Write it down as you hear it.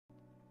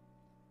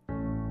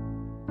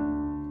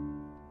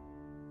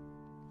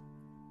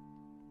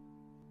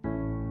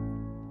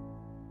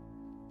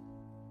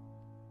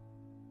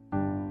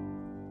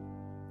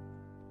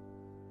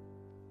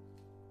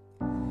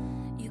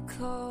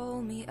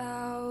call me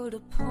out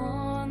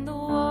upon the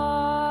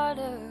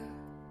water,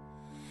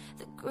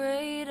 the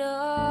great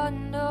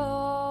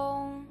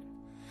unknown,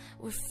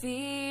 where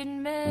feet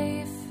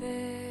may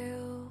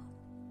fail.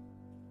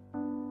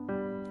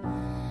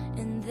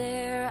 And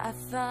there I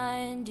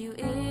find you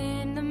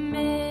in the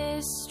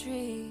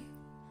mystery,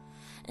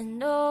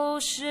 and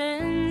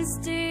oceans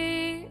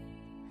deep,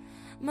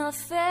 my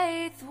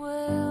faith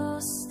will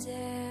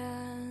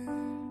stand.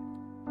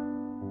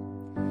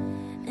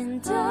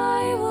 And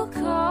I will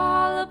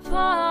call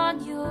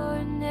upon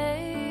your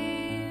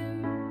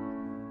name,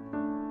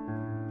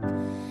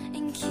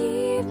 and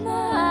keep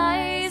my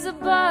eyes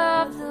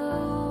above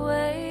the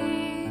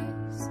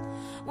waves.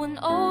 When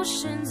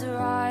oceans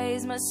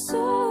rise, my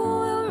soul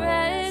will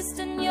rest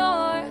in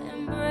your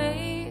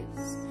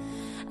embrace.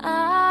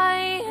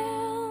 I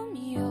am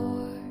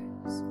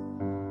yours,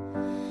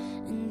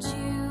 and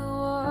you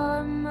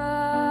are mine.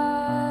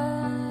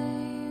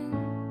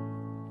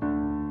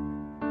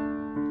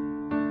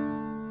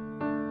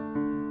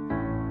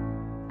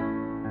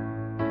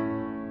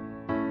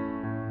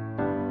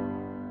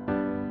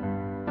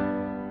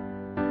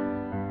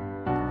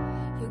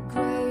 Your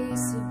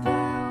grace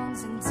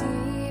abounds in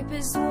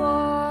deepest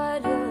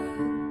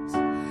waters.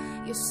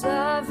 Your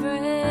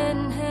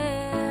sovereign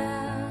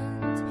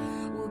hand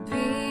will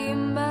be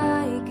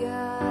my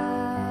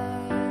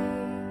guide.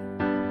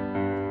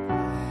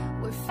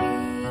 Where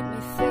feet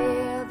may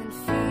fail and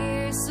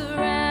fear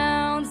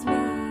surrounds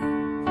me,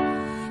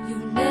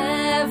 you've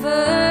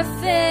never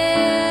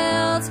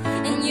failed,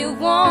 and you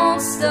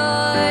won't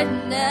start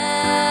now.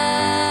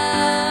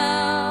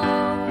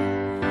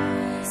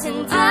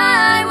 And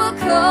I will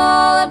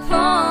call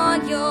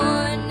upon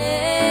your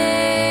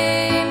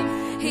name,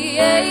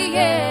 yeah,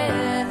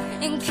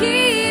 yeah, and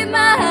keep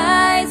my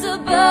eyes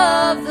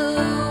above the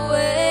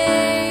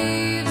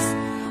waves.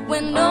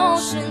 When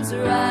oceans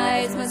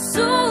rise, my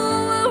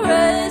soul will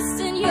rest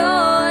in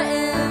your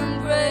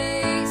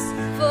embrace.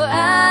 For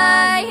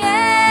I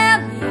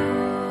am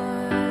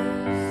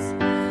yours,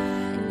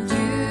 and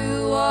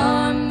you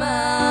are mine.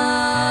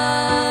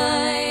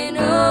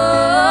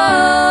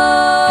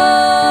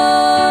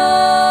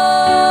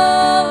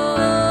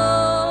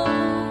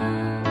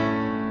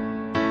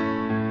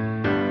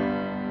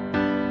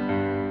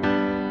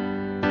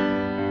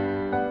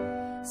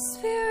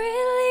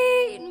 Spirit,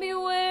 lead me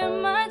where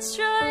my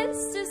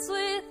trust is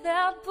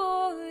without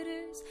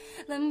borders.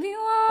 Let me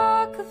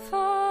walk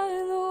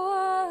upon the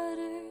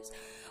waters,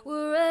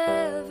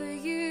 wherever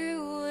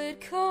you would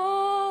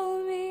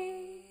call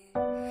me.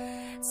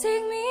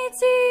 Take me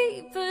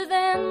deeper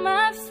than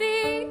my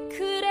feet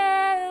could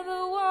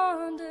ever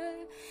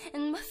wander,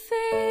 and my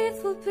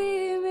faith will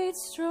be made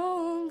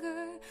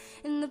stronger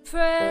in the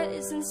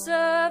presence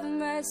of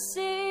my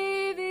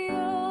Savior.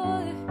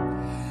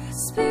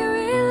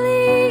 Spirit,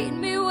 lead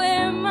me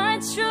where my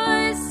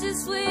trust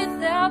is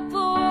without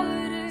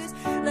borders.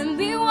 Let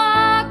me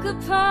walk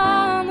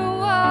upon the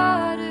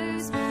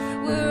waters,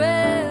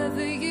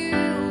 wherever you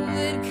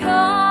would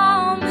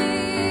call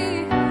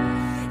me.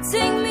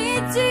 Take me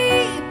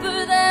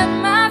deeper than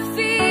my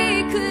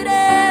feet could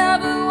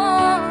ever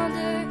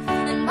wander,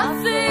 and my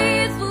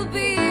faith will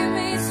be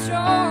made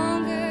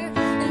stronger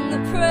in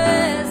the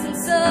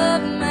presence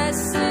of my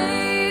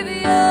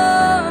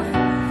Savior.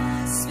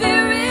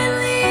 Spirit,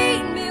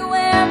 lead me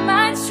where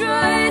my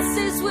trust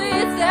is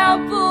without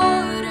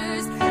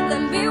borders.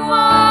 Let me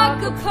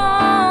walk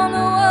upon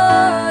the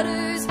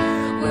waters,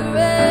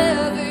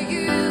 wherever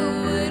you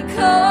would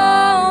call